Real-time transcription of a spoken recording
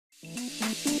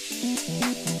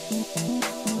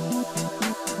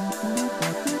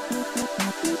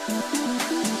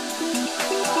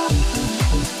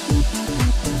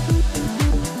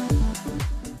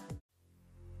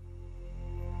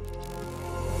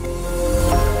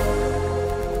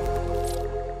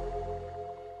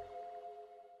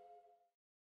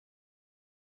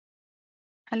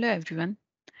Hello everyone,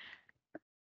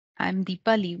 I'm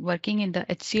Deepali working in the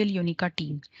HCL Unica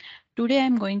team. Today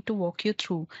I'm going to walk you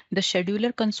through the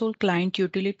Scheduler Console client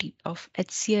utility of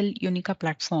HCL Unica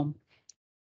platform.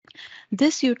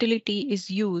 This utility is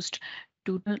used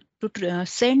to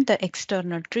send the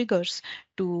external triggers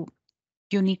to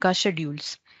Unica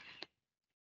schedules.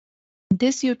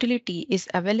 This utility is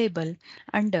available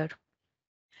under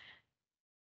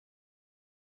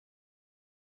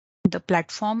the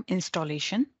platform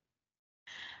installation.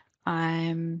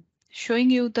 I'm showing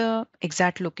you the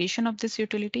exact location of this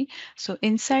utility. So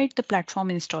inside the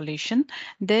platform installation,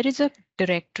 there is a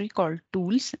directory called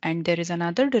tools and there is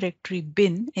another directory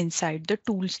bin inside the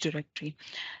tools directory.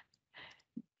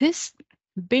 This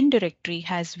bin directory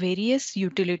has various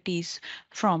utilities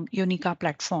from Unica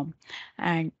platform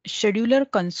and scheduler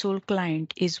console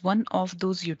client is one of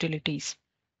those utilities.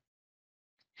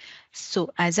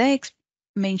 So as I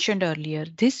mentioned earlier,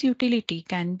 this utility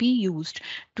can be used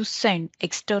to send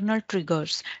external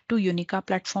triggers to Unica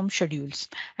platform schedules,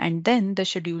 and then the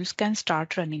schedules can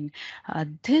start running.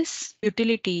 This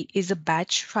utility is a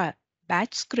batch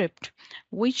script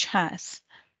which has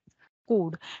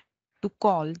code to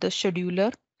call the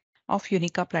scheduler of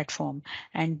Unica platform,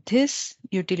 and this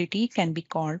utility can be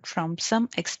called from some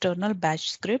external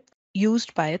batch script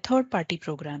used by a third-party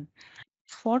program.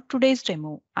 For today's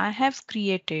demo, I have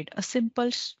created a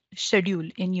simple schedule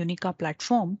in Unica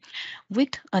platform with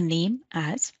a name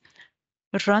as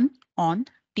run on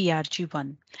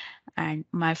TRG1 and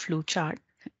my flowchart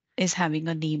is having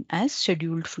a name as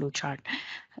scheduled flowchart.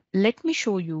 Let me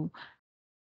show you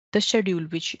the schedule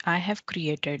which I have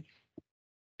created.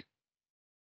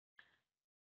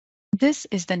 This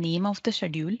is the name of the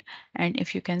schedule, and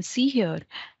if you can see here,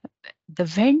 the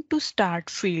when to start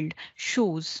field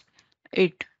shows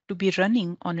it to be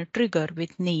running on a trigger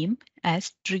with name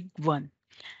as trig1.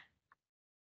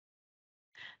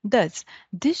 Thus,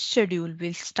 this schedule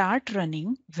will start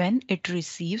running when it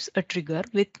receives a trigger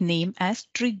with name as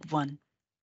trig1.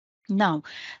 Now,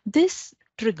 this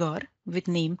trigger with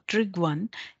name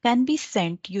trig1 can be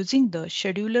sent using the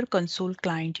scheduler console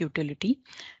client utility,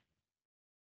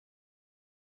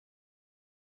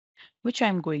 which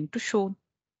I'm going to show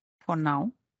for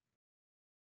now.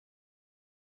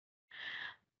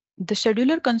 The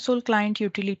scheduler console client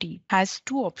utility has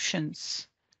two options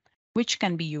which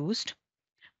can be used.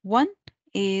 One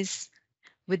is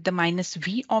with the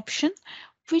 -v option,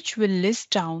 which will list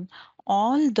down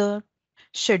all the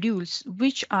schedules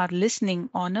which are listening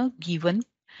on a given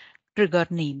trigger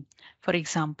name. For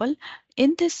example,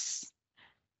 in this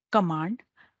command,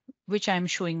 which I'm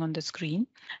showing on the screen,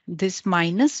 this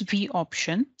 -v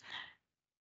option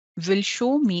will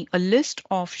show me a list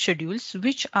of schedules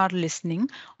which are listening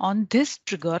on this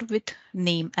trigger with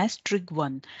name as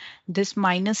trig1. This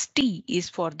 -t is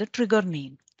for the trigger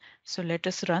name. So let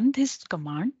us run this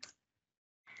command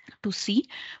to see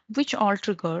which all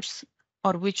triggers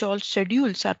or which all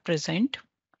schedules are present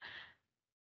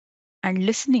and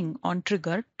listening on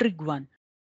trigger trig1.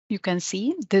 You can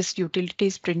see this utility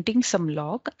is printing some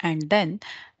log and then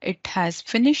it has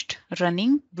finished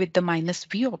running with the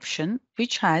 -v option,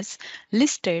 which has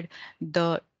listed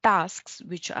the tasks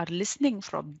which are listening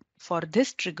for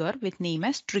this trigger with name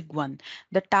as trig1.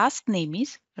 The task name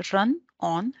is run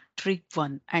on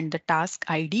trig1 and the task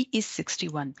ID is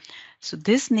 61. So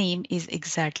this name is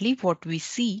exactly what we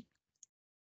see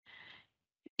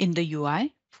in the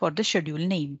UI for the schedule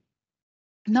name.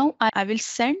 Now I will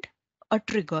send a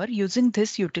trigger using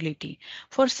this utility.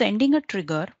 For sending a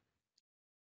trigger,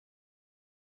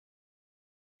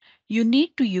 you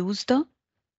need to use the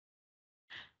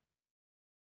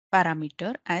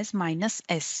parameter as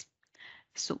 -s.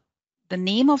 So the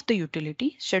name of the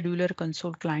utility, scheduler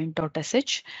console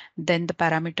client.sh, then the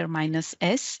parameter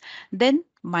 -s, then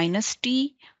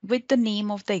 -t with the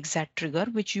name of the exact trigger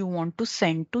which you want to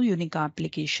send to Unica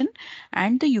application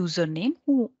and the username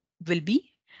who will be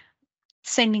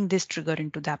sending this trigger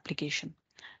into the application.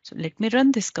 So let me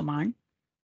run this command.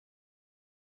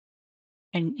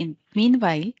 And in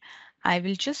meanwhile, I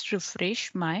will just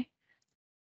refresh my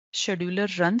scheduler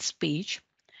runs page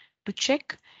to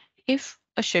check if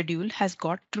a schedule has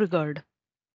got triggered.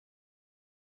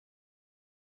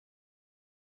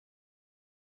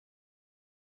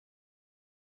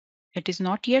 It is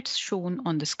not yet shown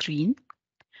on the screen.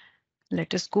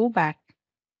 Let us go back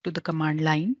to the command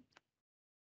line.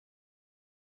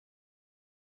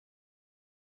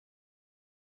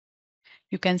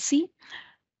 You can see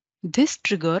this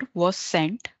trigger was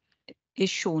sent is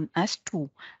shown as true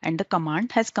and the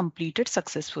command has completed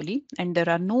successfully and there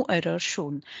are no errors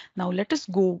shown. Now let us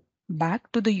go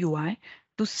back to the UI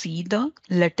to see the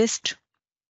latest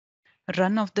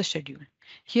run of the schedule.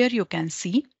 Here you can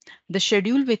see the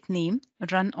schedule with name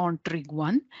run on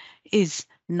trig1 is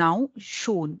now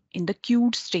shown in the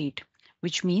queued state,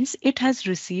 which means it has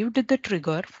received the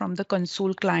trigger from the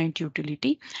console client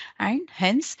utility and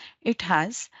hence it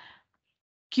has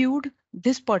queued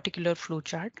this particular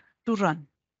flowchart to run.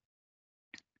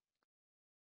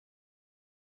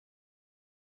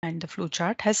 And the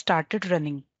flowchart has started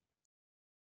running.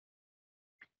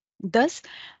 Thus,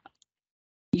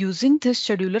 using this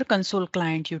scheduler console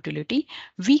client utility,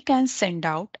 we can send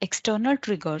out external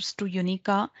triggers to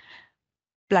Unica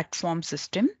platform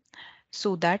system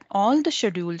so that all the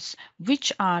schedules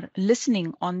which are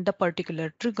listening on the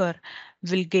particular trigger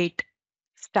will get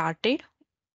started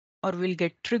or will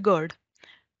get triggered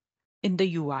in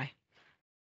the UI.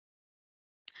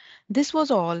 This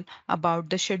was all about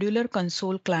the scheduler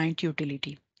console client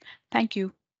utility. Thank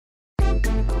you.